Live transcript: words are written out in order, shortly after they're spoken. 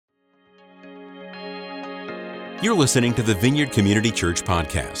You're listening to the Vineyard Community Church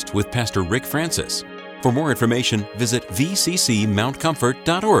podcast with Pastor Rick Francis. For more information, visit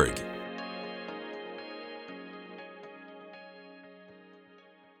vccmountcomfort.org.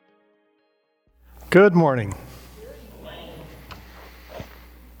 Good morning.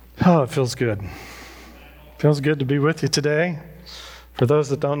 Oh, it feels good. Feels good to be with you today. For those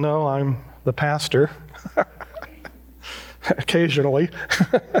that don't know, I'm the pastor. Occasionally.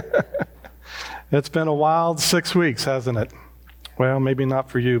 It's been a wild 6 weeks, hasn't it? Well, maybe not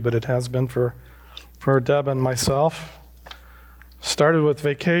for you, but it has been for Deb and myself. Started with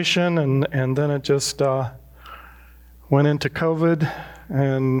vacation, and then it just went into COVID,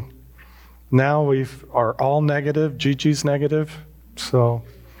 and now we are all negative. Gigi's negative, so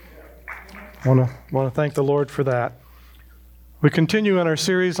I want to thank the Lord for that. We continue in our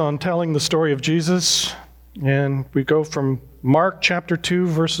series on telling the story of Jesus, and we go from Mark chapter 2,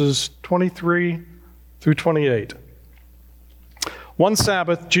 verses 23 through 28. One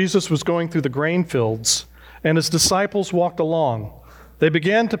Sabbath, Jesus was going through the grain fields, and his disciples walked along. They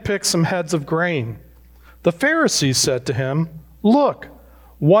began to pick some heads of grain. The Pharisees said to him, "Look,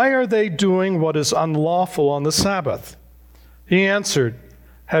 why are they doing what is unlawful on the Sabbath?" He answered,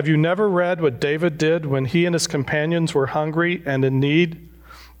 "Have you never read what David did when he and his companions were hungry and in need?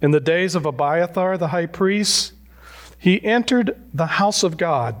 In the days of Abiathar the high priest, he entered the house of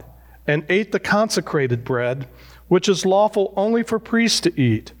God and ate the consecrated bread, which is lawful only for priests to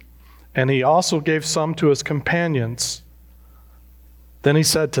eat. And he also gave some to his companions." Then he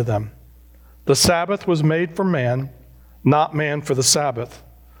said to them, "The Sabbath was made for man, not man for the Sabbath.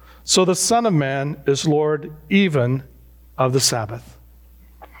 So the Son of Man is Lord even of the Sabbath."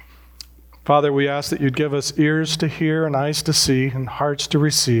 Father, we ask that you'd give us ears to hear and eyes to see and hearts to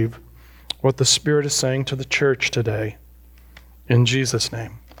receive what the Spirit is saying to the church today. In Jesus'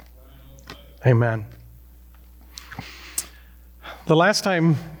 name, amen. The last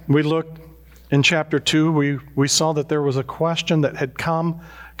time we looked in chapter 2, we saw that there was a question that had come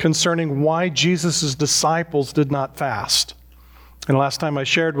concerning why Jesus' disciples did not fast. And last time I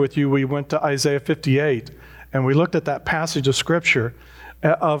shared with you, we went to Isaiah 58, and we looked at that passage of Scripture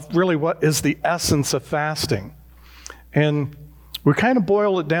of really what is the essence of fasting. And we kind of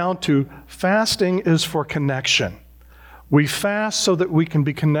boil it down to fasting is for connection. We fast so that we can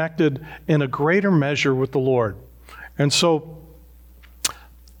be connected in a greater measure with the Lord. And so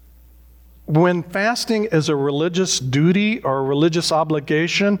when fasting is a religious duty or a religious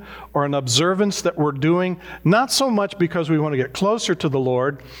obligation or an observance that we're doing, not so much because we want to get closer to the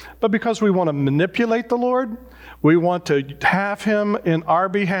Lord, but because we want to manipulate the Lord. We want to have him in our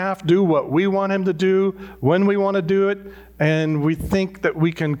behalf, do what we want him to do, when we want to do it, and we think that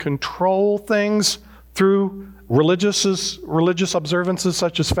we can control things through religious observances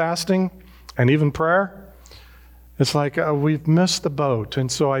such as fasting and even prayer. It's like we've missed the boat.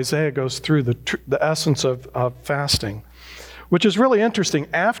 And so Isaiah goes through the essence of fasting, which is really interesting.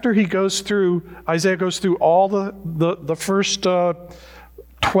 After Isaiah goes through all the first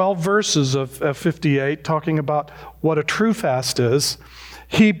 12 verses of 58, talking about what a true fast is,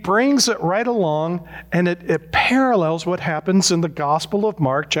 he brings it right along, and it parallels what happens in the Gospel of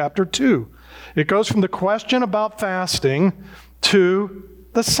Mark chapter 2. It goes from the question about fasting to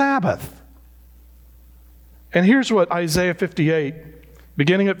the Sabbath. And here's what Isaiah 58,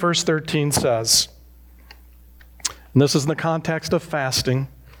 beginning at verse 13, says. And this is in the context of fasting.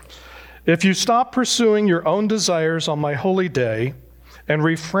 "If you stop pursuing your own desires on my holy day and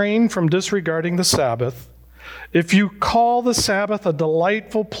refrain from disregarding the Sabbath, if you call the Sabbath a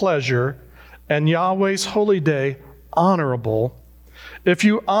delightful pleasure and Yahweh's holy day honorable, if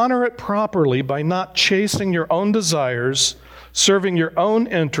you honor it properly by not chasing your own desires, serving your own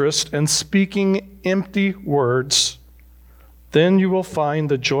interest, and speaking empty words, then you will find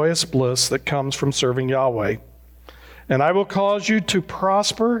the joyous bliss that comes from serving Yahweh. And I will cause you to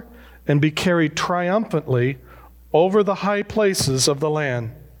prosper and be carried triumphantly over the high places of the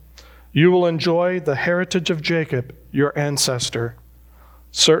land. You will enjoy the heritage of Jacob, your ancestor.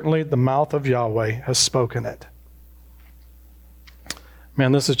 Certainly the mouth of Yahweh has spoken it."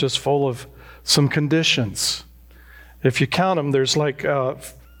 Man, this is just full of some conditions. If you count them, there's like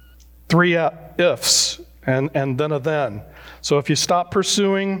 3 ifs and then a then. So if you stop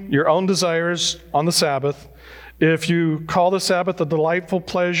pursuing your own desires on the Sabbath, if you call the Sabbath a delightful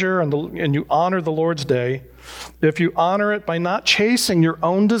pleasure and you honor the Lord's day, if you honor it by not chasing your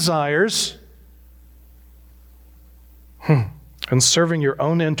own desires and serving your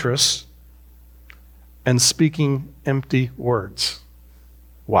own interests and speaking empty words.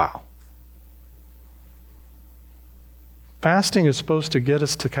 Wow. Fasting is supposed to get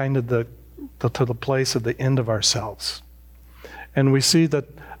us to kind of the to the place of the end of ourselves. And we see that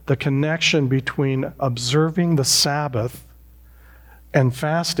the connection between observing the Sabbath and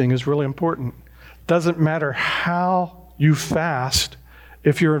fasting is really important. Doesn't matter how you fast,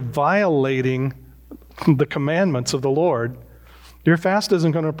 if you're violating the commandments of the Lord, your fast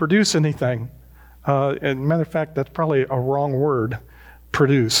isn't going to produce anything. And matter of fact, that's probably a wrong word,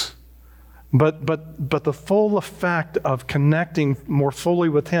 produce. But the full effect of connecting more fully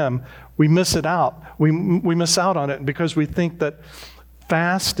with Him, we miss it out. We miss out on it because we think that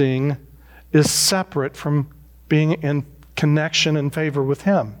fasting is separate from being in connection and favor with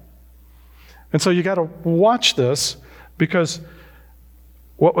Him. And so you got to watch this, because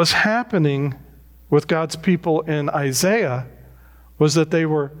what was happening with God's people in Isaiah was that they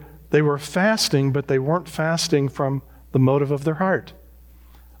were fasting, but they weren't fasting from the motive of their heart,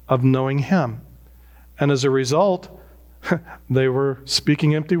 of knowing Him. And as a result, they were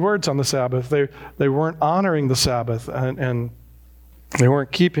speaking empty words on the Sabbath. They weren't honoring the Sabbath, and they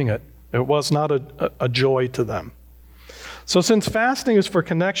weren't keeping it. It was not a joy to them. So since fasting is for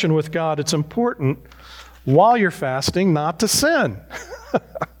connection with God, it's important while you're fasting not to sin.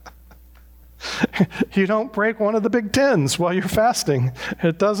 You don't break one of the big 10s while you're fasting.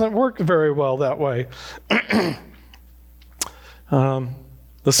 It doesn't work very well that way.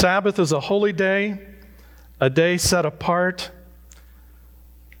 The Sabbath is a holy day, a day set apart.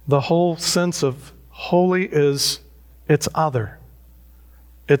 The whole sense of holy is it's other.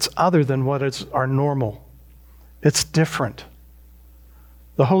 It's other than what is our normal. It's different.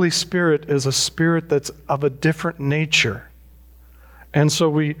 The Holy Spirit is a spirit that's of a different nature. And so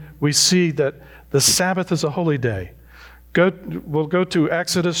we see that the Sabbath is a holy day. We'll go to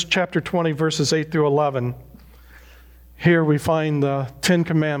Exodus chapter 20, verses 8 through 11. Here we find the 10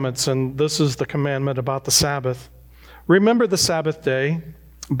 commandments, and this is the commandment about the Sabbath. Remember the Sabbath day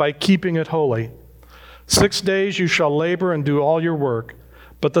by keeping it holy. 6 days you shall labor and do all your work,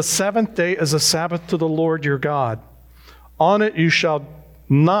 but the seventh day is a Sabbath to the Lord your God. On it you shall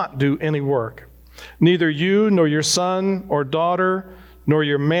not do any work. Neither you, nor your son or daughter, nor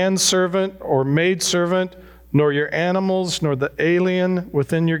your manservant or maidservant, nor your animals, nor the alien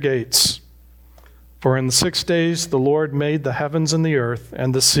within your gates. For in 6 days the Lord made the heavens and the earth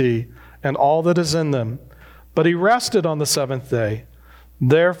and the sea and all that is in them. But He rested on the seventh day.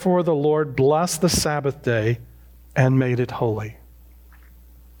 Therefore the Lord blessed the Sabbath day and made it holy.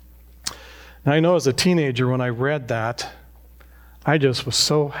 Now I know as a teenager when I read that, I just was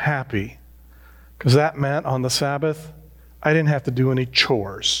so happy, because that meant on the Sabbath, I didn't have to do any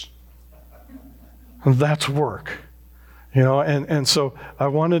chores. That's work. You know, and so I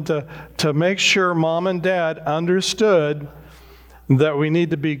wanted to make sure Mom and Dad understood that we need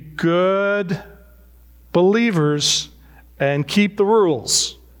to be good believers and keep the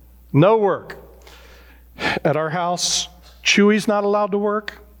rules. No work. At our house, Chewy's not allowed to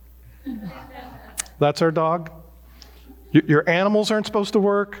work. That's our dog. Your animals aren't supposed to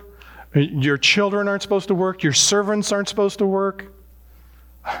work. Your children aren't supposed to work. Your servants aren't supposed to work.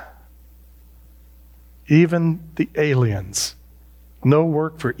 Even the aliens. No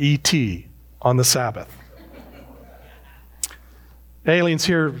work for E.T. on the Sabbath. Aliens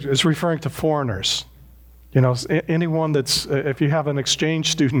here is referring to foreigners. You know, anyone that's, if you have an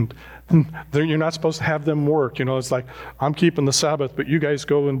exchange student, you're not supposed to have them work. You know, it's like, I'm keeping the Sabbath, but you guys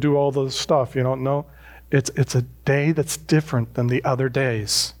go and do all the stuff. You know, no. It's a day that's different than the other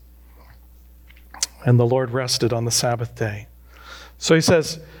days. And the Lord rested on the Sabbath day. So He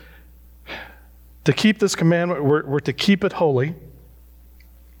says, to keep this commandment, we're to keep it holy,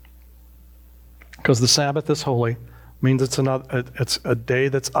 because the Sabbath is holy. Means it's a day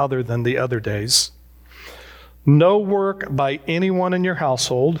that's other than the other days. No work by anyone in your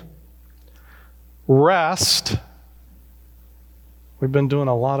household. Rest. We've been doing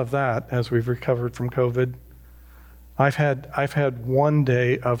a lot of that as we've recovered from COVID. I've had one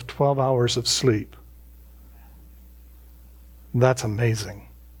day of 12 hours of sleep. That's amazing.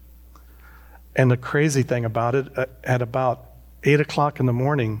 And the crazy thing about it, at about 8 o'clock in the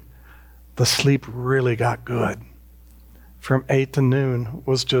morning, the sleep really got good. From 8 to noon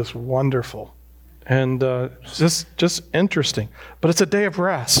was just wonderful. And just interesting. But it's a day of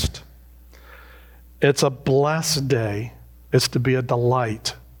rest. It's a blessed day. It's to be a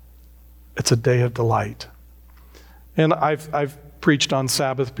delight. It's a day of delight. And I've preached on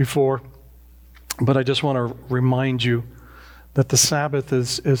Sabbath before, but I just want to remind you that the Sabbath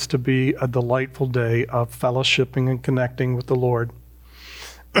is to be a delightful day of fellowshipping and connecting with the Lord.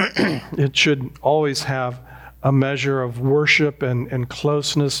 It should always have a measure of worship and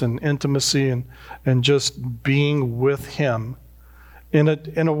closeness and intimacy and just being with Him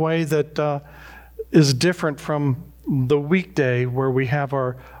in a way that is different from the weekday where we have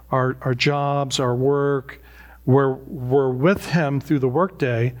our jobs, our work, where we're with him through the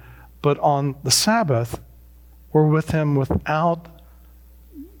workday, but on the Sabbath, we're with him without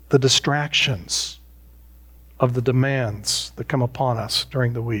the distractions of the demands that come upon us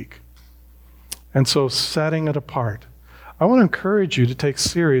during the week. And so setting it apart. I want to encourage you to take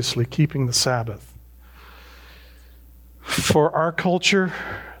seriously keeping the Sabbath. For our culture,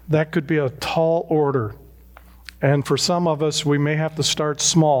 that could be a tall order. And for some of us, we may have to start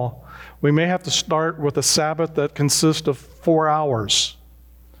small. We may have to start with a Sabbath that consists of 4 hours.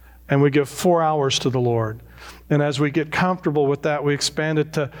 And we give 4 hours to the Lord. And as we get comfortable with that, we expand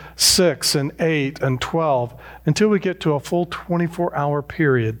it to 6 and 8 and 12 until we get to a full 24-hour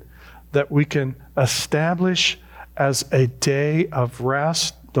period that we can establish as a day of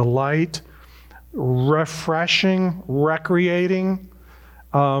rest, delight, refreshing, recreating.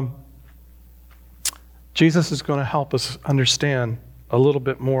 Jesus is going to help us understand a little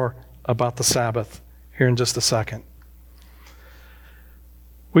bit more about the Sabbath here in just a second.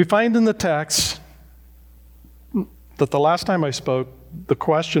 We find in the text that the last time I spoke, the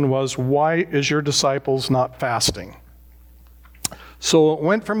question was, why is your disciples not fasting? So it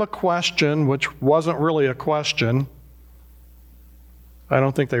went from a question, which wasn't really a question. I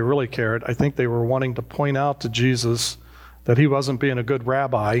don't think they really cared. I think they were wanting to point out to Jesus that he wasn't being a good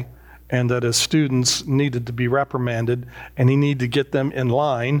rabbi and that his students needed to be reprimanded and he needed to get them in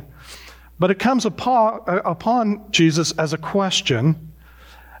line. But it comes upon Jesus as a question.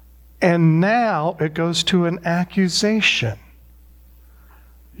 And now it goes to an accusation.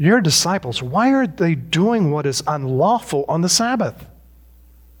 Your disciples, why are they doing what is unlawful on the Sabbath?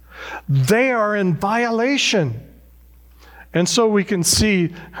 They are in violation. And so we can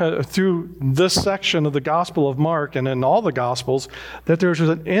see through this section of the Gospel of Mark and in all the Gospels that there's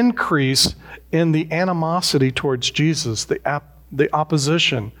an increase in the animosity towards Jesus, the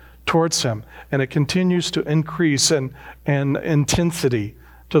opposition towards him. And it continues to increase in intensity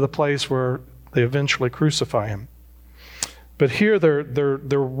to the place where they eventually crucify him. But here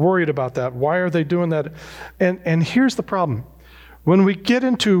they're worried about that. Why are they doing that? And here's the problem. When we get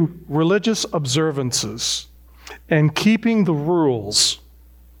into religious observances and keeping the rules,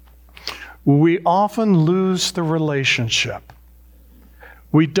 we often lose the relationship.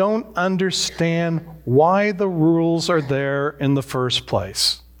 We don't understand why the rules are there in the first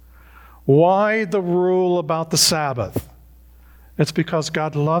place. Why the rule about the Sabbath? It's because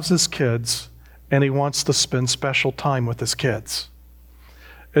God loves his kids and he wants to spend special time with his kids.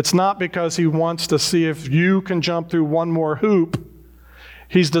 It's not because he wants to see if you can jump through one more hoop.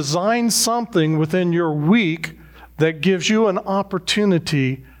 He's designed something within your week that gives you an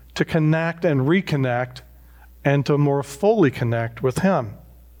opportunity to connect and reconnect and to more fully connect with him.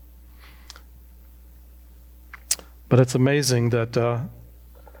 But it's amazing that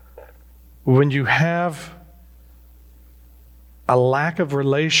when you have a lack of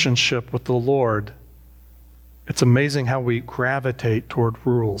relationship with the Lord, it's amazing how we gravitate toward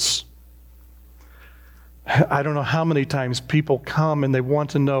rules. I don't know how many times people come and they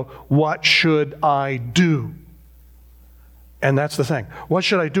want to know, what should I do? And that's the thing. What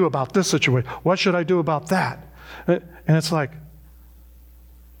should I do about this situation? What should I do about that? And it's like,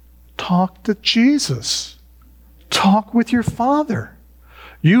 talk to Jesus. Talk with your Father.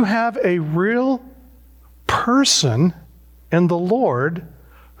 You have a real person in the Lord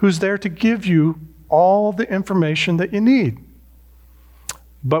who's there to give you all the information that you need.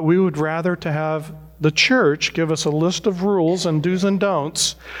 But we would rather to have the church give us a list of rules and do's and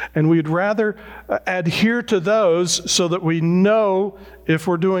don'ts, and we'd rather adhere to those so that we know if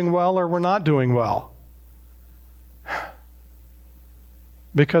we're doing well or we're not doing well.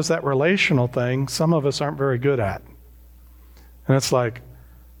 Because that relational thing, some of us aren't very good at. And it's like,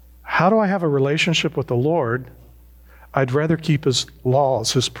 how do I have a relationship with the Lord? I'd rather keep his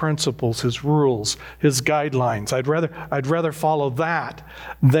laws, his principles, his rules, his guidelines. I'd rather follow that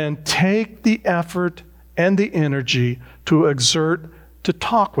than take the effort and the energy to exert to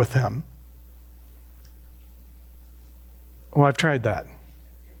talk with him. Well, I've tried that.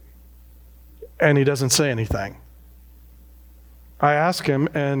 And he doesn't say anything. I ask him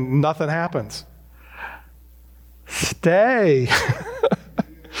and nothing happens. Stay.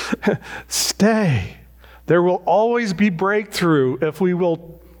 Stay. There will always be breakthrough if we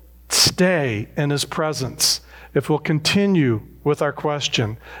will stay in his presence, if we'll continue with our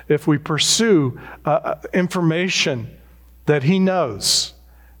question, if we pursue information that he knows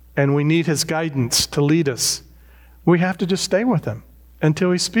and we need his guidance to lead us. We have to just stay with him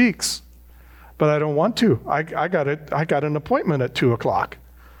until he speaks. but I don't want to. I got an appointment at 2 o'clock.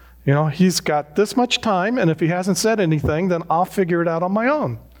 He's got this much time, and if he hasn't said anything, then I'll figure it out on my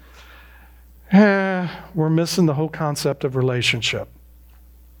own. We're missing the whole concept of relationship.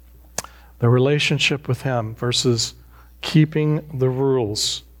 The relationship with him versus keeping the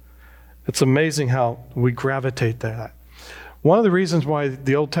rules. It's amazing how we gravitate to that. One of the reasons why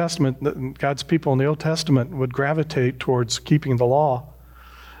the Old Testament, God's people in the Old Testament would gravitate towards keeping the law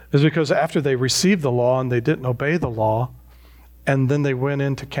is because after they received the law and they didn't obey the law, and then they went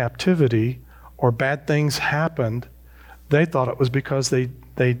into captivity or bad things happened, they thought it was because they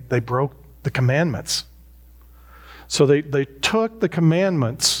broke the commandments. So they took the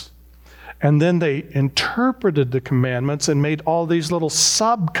commandments and then they interpreted the commandments and made all these little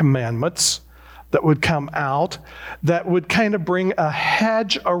sub-commandments that would come out that would kind of bring a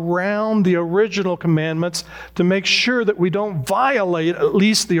hedge around the original commandments to make sure that we don't violate at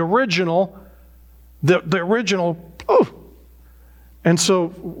least the original. And so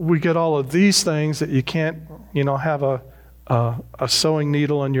we get all of these things that you can't, have a sewing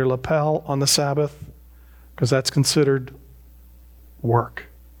needle in your lapel on the Sabbath because that's considered work.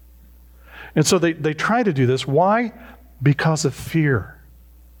 And so they try to do this. Why? Because of fear.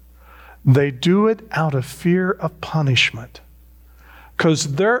 They do it out of fear of punishment.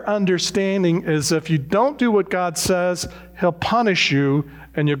 Because their understanding is if you don't do what God says, he'll punish you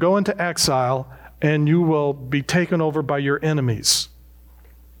and you'll go into exile and you will be taken over by your enemies.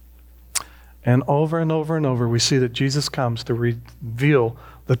 And over, we see that Jesus comes to reveal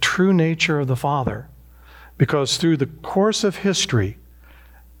the true nature of the Father. Because through the course of history,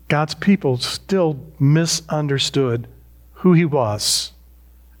 God's people still misunderstood who he was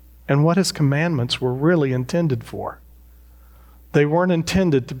and what his commandments were really intended for. They weren't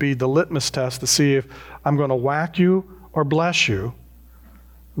intended to be the litmus test to see if I'm going to whack you or bless you.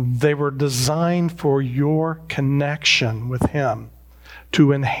 They were designed for your connection with him,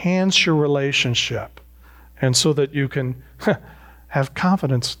 to enhance your relationship, and so that you can have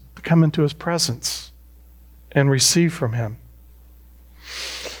confidence to come into his presence and receive from him.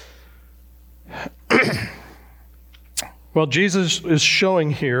 Well, Jesus is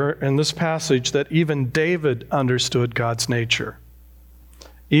showing here in this passage that even David understood God's nature.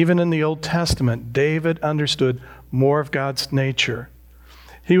 Even in the Old Testament, David understood more of God's nature.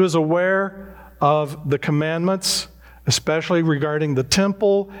 He was aware of the commandments, especially regarding the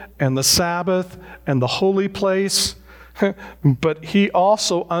temple and the Sabbath and the holy place, but he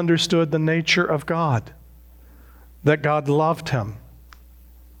also understood the nature of God, that God loved him,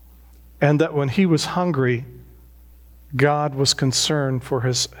 and that when he was hungry, God was concerned for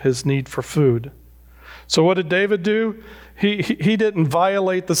his need for food. So what did David do? He didn't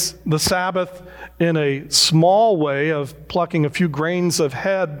violate the Sabbath in a small way of plucking a few grains of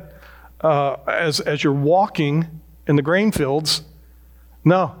head as you're walking in the grain fields.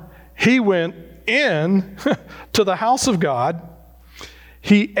 No, he went in to the house of God.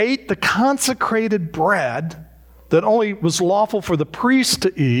 He ate the consecrated bread that only was lawful for the priest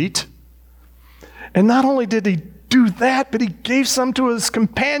to eat. And not only did he do that, but he gave some to his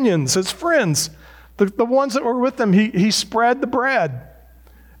companions, his friends, the ones that were with him. He spread the bread.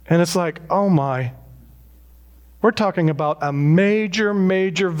 And it's like, oh my, we're talking about a major,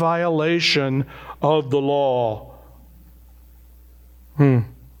 major violation of the law.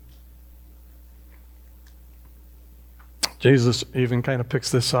 Jesus even kind of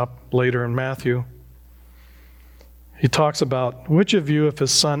picks this up later in Matthew. He talks about, which of you, if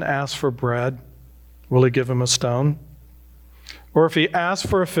his son asks for bread, will he give him a stone? Or if he asks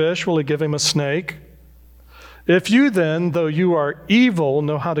for a fish, will he give him a snake? If you then, though you are evil,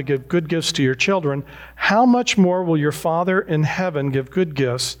 know how to give good gifts to your children, how much more will your Father in heaven give good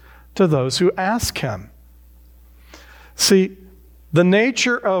gifts to those who ask him? See, the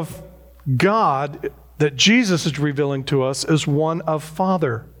nature of God that Jesus is revealing to us is one of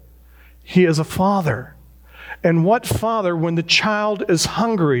Father. He is a father. And what father, when the child is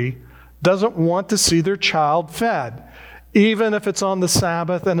hungry, doesn't want to see their child fed? Even if it's on the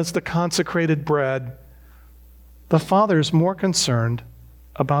Sabbath and it's the consecrated bread, the father is more concerned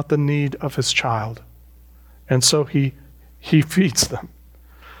about the need of his child. And so he feeds them.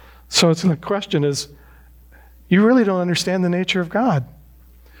 So the question is, you really don't understand the nature of God.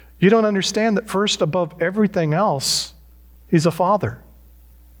 You don't understand that first, above everything else, he's a father.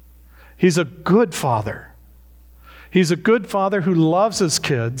 He's a good father. He's a good father who loves his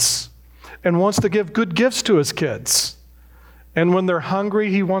kids and wants to give good gifts to his kids. And when they're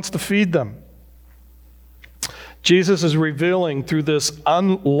hungry, he wants to feed them. Jesus is revealing through this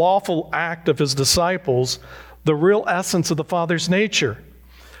unlawful act of his disciples the real essence of the Father's nature.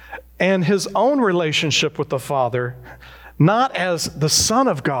 and his own relationship with the Father, not as the Son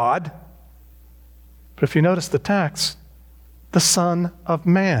of God, but if you notice the text, the Son of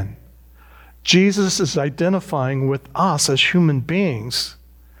Man. Jesus is identifying with us as human beings,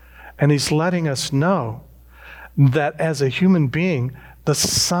 and he's letting us know that as a human being, the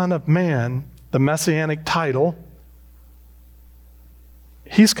Son of Man, the messianic title,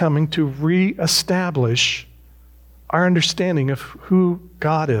 he's coming to reestablish our understanding of who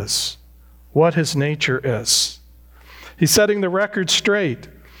God is, what his nature is. He's setting the record straight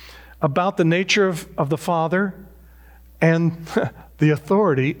about the nature of the Father and the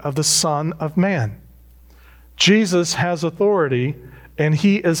authority of the Son of Man. Jesus has authority, and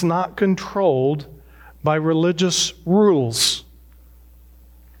he is not controlled by religious rules.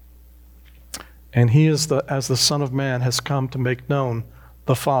 And he is as the Son of Man has come to make known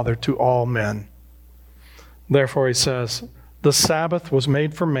the Father to all men. Therefore, he says, the Sabbath was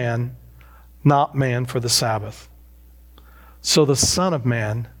made for man, not man for the Sabbath. So the Son of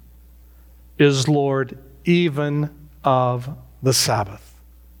Man is Lord even of the Sabbath.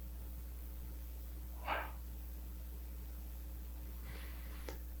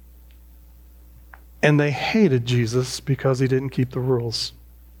 And they hated Jesus because he didn't keep the rules.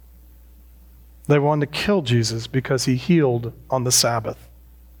 They wanted to kill Jesus because he healed on the Sabbath.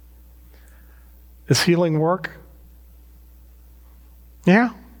 Is healing work? Yeah.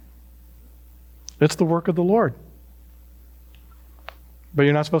 It's the work of the Lord. But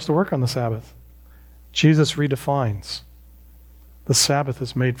you're not supposed to work on the Sabbath. Jesus redefines. The Sabbath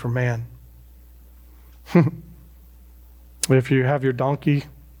is made for man. If you have your donkey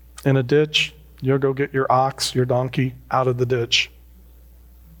in a ditch, you'll go get your ox, your donkey, out of the ditch.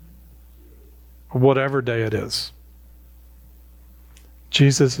 Whatever day it is.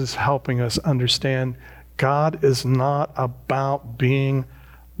 Jesus is helping us understand God is not about being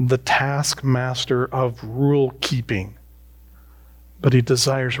the taskmaster of rule keeping, but he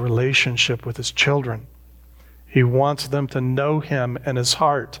desires relationship with his children. He wants them to know him and his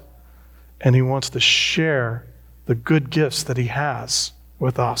heart, and he wants to share the good gifts that he has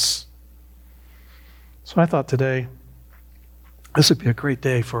with us. So I thought today, this would be a great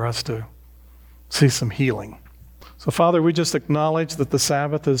day for us to see some healing. So Father, we just acknowledge that the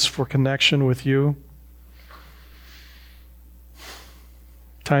Sabbath is for connection with you.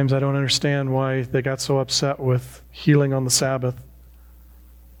 Times I don't understand why they got so upset with healing on the Sabbath.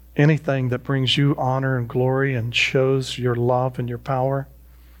 Anything that brings you honor and glory and shows your love and your power,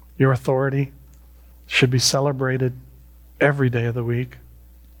 your authority, should be celebrated every day of the week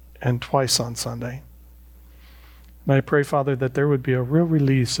and twice on Sunday. And I pray, Father, that there would be a real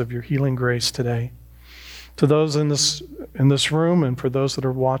release of your healing grace today. To those in this room and for those that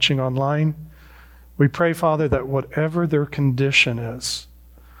are watching online, we pray, Father, that whatever their condition is,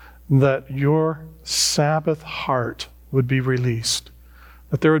 that your Sabbath heart would be released,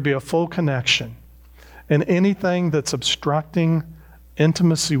 that there would be a full connection, and anything that's obstructing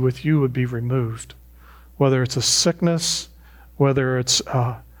intimacy with you would be removed, whether it's a sickness, whether it's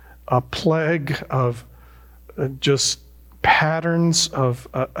a plague of just patterns of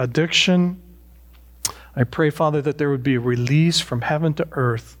addiction. I pray, Father, that there would be a release from heaven to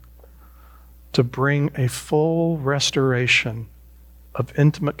earth to bring a full restoration of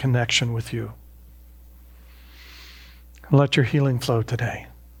intimate connection with you. Let your healing flow today.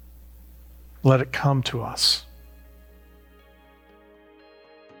 Let it come to us.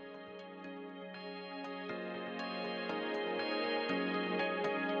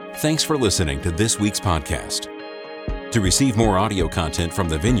 Thanks for listening to this week's podcast. To receive more audio content from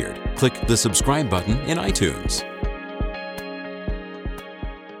the Vineyard, click the subscribe button in iTunes.